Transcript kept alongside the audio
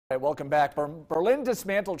Hey, welcome back. Berlin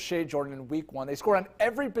dismantled Shea Jordan in week 1. They scored on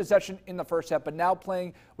every possession in the first half, but now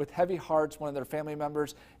playing with heavy hearts. One of their family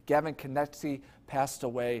members, Gavin Konecki, passed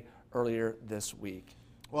away earlier this week.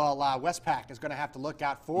 Well, Westpac is going to have to look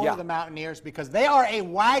out for the Mountaineers because they are a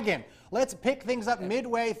wagon. Let's pick things up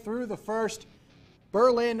midway through the first.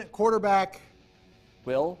 Berlin quarterback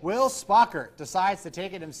Will Spockert decides to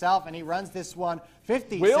take it himself, and he runs this one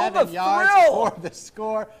 57 yards for the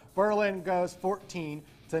score. Berlin goes 14-0.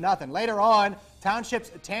 Later on, Township's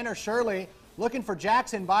Tanner Shirley looking for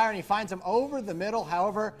Jackson Byron. He finds him over the middle.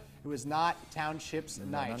 However, it was not Township's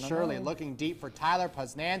night. Shirley looking deep for Tyler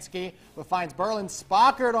Poznanski, but finds Berlin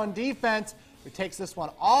Spockert on defense, who takes this one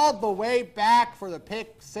all the way back for the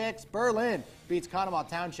pick six. Berlin beats Conemaugh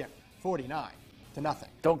Township 49-0.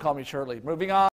 Don't call me Shirley. Moving on.